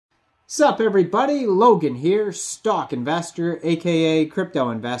Sup everybody, Logan here, stock investor, aka crypto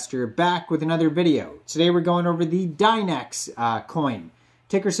investor, back with another video. Today we're going over the Dynex coin.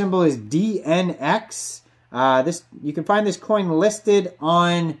 Ticker symbol is DNX. You can find this coin listed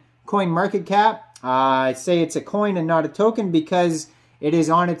on CoinMarketCap. I say it's a coin and not a token because it is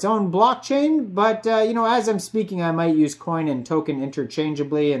on its own blockchain, but as I'm speaking I might use coin and token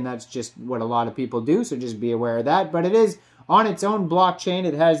interchangeably, and that's just what a lot of people do, so just be aware of that. But it is on its own blockchain.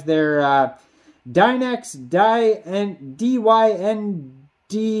 It has their Dynex,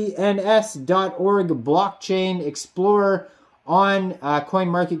 DYNDNS.org blockchain explorer on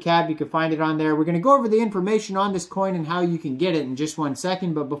CoinMarketCap. You can find it on there. We're going to go over the information on this coin and how you can get it in just 1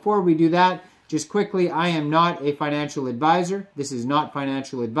 second. But before we do that, just quickly, I am not a financial advisor. This is not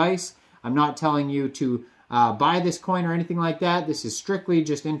financial advice. I'm not telling you to buy this coin or anything like that. This is strictly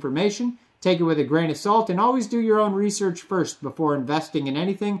just information. Take it with a grain of salt, and always do your own research first before investing in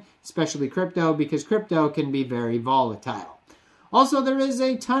anything, especially crypto, because crypto can be very volatile. Also, there is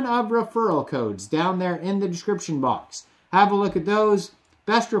a ton of referral codes down there in the description box. Have a look at those.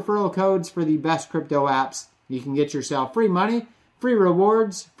 Best referral codes for the best crypto apps. You can get yourself free money, free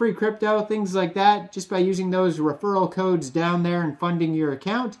rewards, free crypto, things like that, just by using those referral codes down there and funding your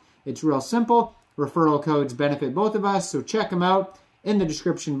account. It's real simple. Referral codes benefit both of us, so check them out in the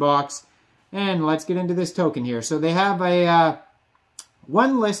description box. And let's get into this token here. So they have a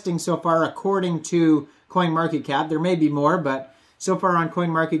one listing so far according to CoinMarketCap. There may be more, but so far on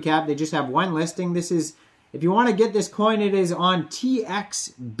CoinMarketCap, they just have one listing. This is, if you want to get this coin, it is on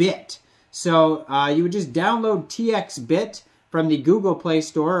TXBit. So you would just download TXBit from the Google Play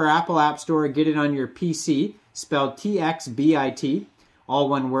Store or Apple App Store, get it on your PC, spelled TXBIT, all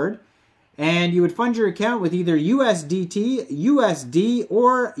one word. And you would fund your account with either USDT, USD,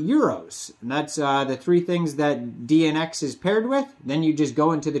 or Euros. And that's the three things that DNX is paired with. Then you just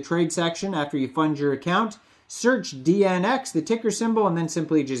go into the trade section after you fund your account, search DNX, the ticker symbol, and then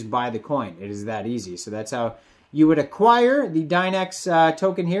simply just buy the coin. It is that easy. So that's how you would acquire the Dynex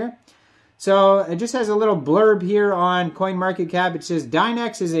token here. So it just has a little blurb here on CoinMarketCap. It says,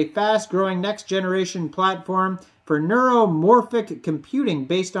 Dynex is a fast-growing next-generation platform for neuromorphic computing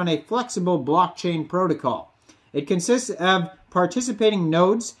based on a flexible blockchain protocol. It consists of participating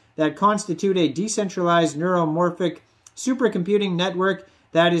nodes that constitute a decentralized neuromorphic supercomputing network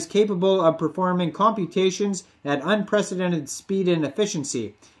that is capable of performing computations at unprecedented speed and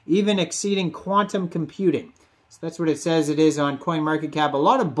efficiency, even exceeding quantum computing. So that's what it says it is on CoinMarketCap. A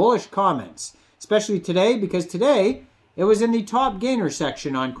lot of bullish comments, especially today, because today it was in the top gainer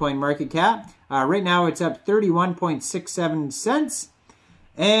section on CoinMarketCap. Right now it's up 31.67 cents,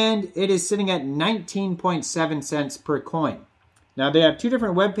 and it is sitting at 19.7 cents per coin. Now they have two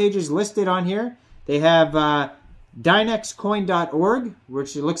different web pages listed on here. They have dynexcoin.org,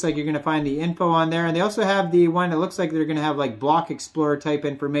 which it looks like you're going to find the info on there, and they also have the one that looks like they're going to have like block explorer type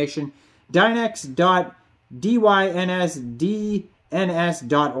information,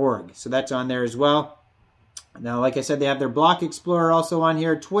 dynex.dynsdns.org. So that's on there as well. Now, like I said, they have their block explorer also on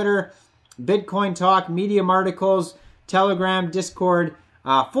here, Twitter, Bitcoin Talk, Medium articles, Telegram, Discord,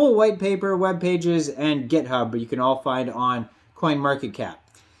 full white paper, web pages, and GitHub, but you can all find on CoinMarketCap.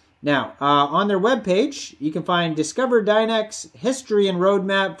 Now, on their web page, you can find Discover Dynex, History and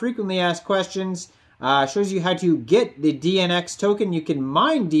Roadmap, Frequently Asked Questions, shows you how to get the DNX token. You can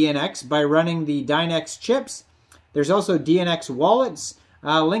mine DNX by running the Dynex chips. There's also DNX wallets,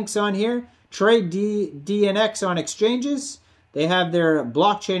 links on here. Trade DNX on exchanges. They have their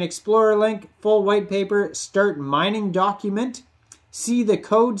Blockchain Explorer link, full white paper, start mining document, see the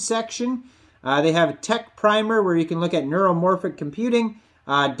code section. They have a tech primer where you can look at neuromorphic computing,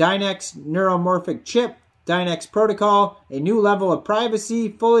 Dynex neuromorphic chip, Dynex protocol, a new level of privacy,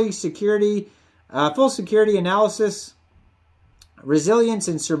 full security analysis, resilience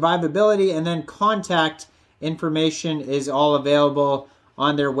and survivability, and then contact information is all available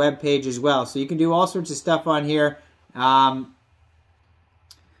on their webpage as well. So you can do all sorts of stuff on here. All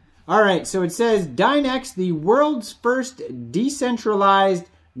right, so it says Dynex, the world's first decentralized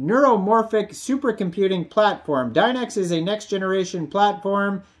neuromorphic supercomputing platform. Dynex is a next-generation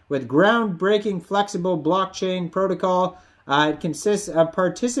platform with groundbreaking flexible blockchain protocol. It consists of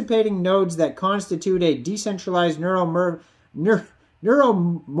participating nodes that constitute a decentralized neuromorphic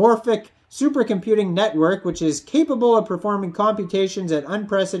supercomputing network, which is capable of performing computations at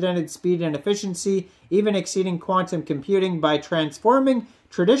unprecedented speed and efficiency, even exceeding quantum computing by transforming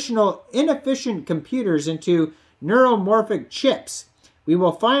traditional inefficient computers into neuromorphic chips. We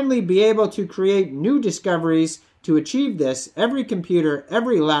will finally be able to create new discoveries to achieve this. Every computer,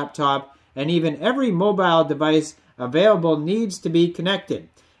 every laptop, and even every mobile device available needs to be connected.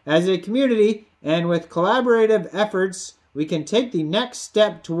 As a community and with collaborative efforts, we can take the next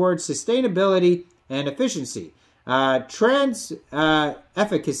step towards sustainability and efficiency.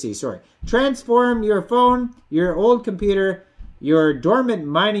 Transform your phone, your old computer, your dormant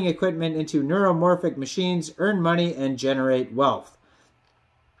mining equipment into neuromorphic machines, earn money, and generate wealth.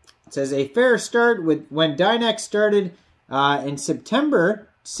 It says a fair start with when Dynex started in September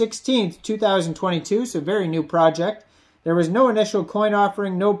 16th, 2022, so very new project. There was no initial coin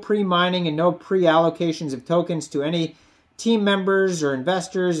offering, no pre-mining, and no pre-allocations of tokens to any team members or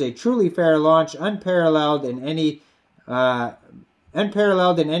investors. A truly fair launch, unparalleled in any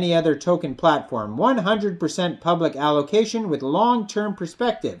other token platform. 100% public allocation with long-term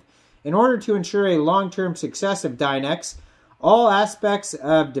perspective. In order to ensure a long-term success of Dynex, all aspects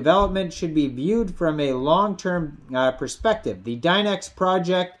of development should be viewed from a long-term perspective. The Dynex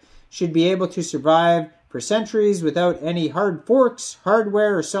project should be able to survive for centuries without any hard forks,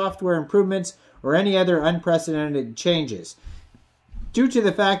 hardware or software improvements, or any other unprecedented changes. Due to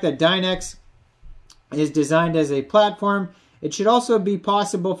the fact that Dynex is designed as a platform, it should also be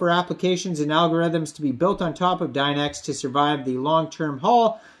possible for applications and algorithms to be built on top of Dynex to survive the long-term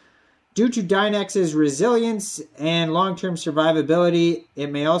haul. Due to Dynex's resilience and long-term survivability,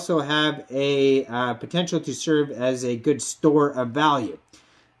 it may also have a potential to serve as a good store of value.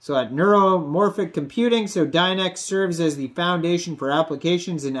 So at neuromorphic computing, so Dynex serves as the foundation for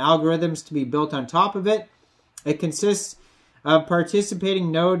applications and algorithms to be built on top of it. It consists of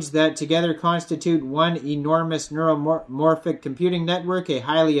participating nodes that together constitute one enormous neuromorphic computing network, a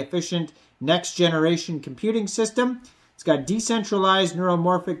highly efficient next-generation computing system. It's got decentralized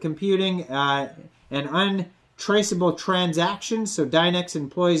neuromorphic computing and untraceable transactions. So Dynex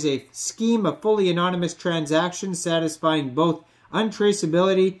employs a scheme of fully anonymous transactions satisfying both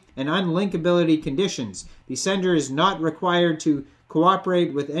untraceability and unlinkability conditions. The sender is not required to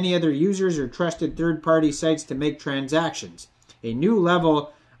cooperate with any other users or trusted third-party sites to make transactions. A new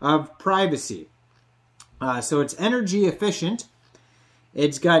level of privacy. So it's energy efficient.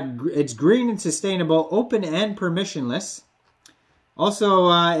 It's green and sustainable, open and permissionless.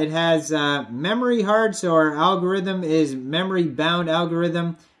 Also, it has memory hard, so our algorithm is memory-bound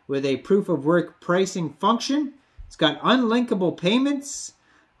algorithm with a proof-of-work pricing function. It's got unlinkable payments,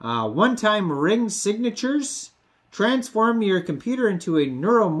 one-time ring signatures, transform your computer into a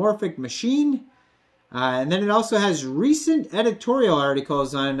neuromorphic machine, and then it also has recent editorial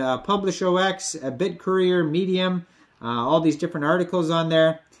articles on PublishOX, BitCourier, Medium, all these different articles on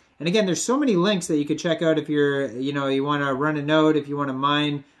there. And again, there's so many links that you could check out if you're, you want to run a node, if you want to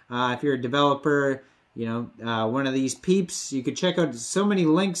mine, if you're a developer, one of these peeps. You could check out so many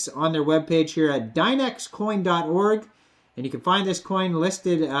links on their webpage here at dynexcoin.org. And you can find this coin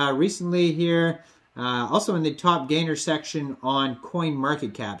listed recently here, also in the top gainer section on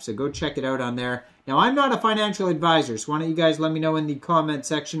CoinMarketCap. So go check it out on there. Now, I'm not a financial advisor, so why don't you guys let me know in the comment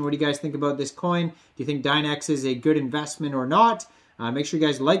section, what do you guys think about this coin? Do you think Dynex is a good investment or not? Make sure you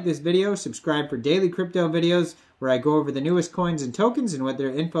guys like this video, subscribe for daily crypto videos where I go over the newest coins and tokens and what their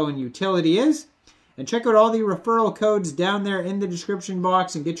info and utility is. And check out all the referral codes down there in the description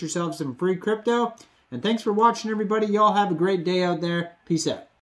box and get yourself some free crypto. And thanks for watching, everybody. Y'all have a great day out there. Peace out.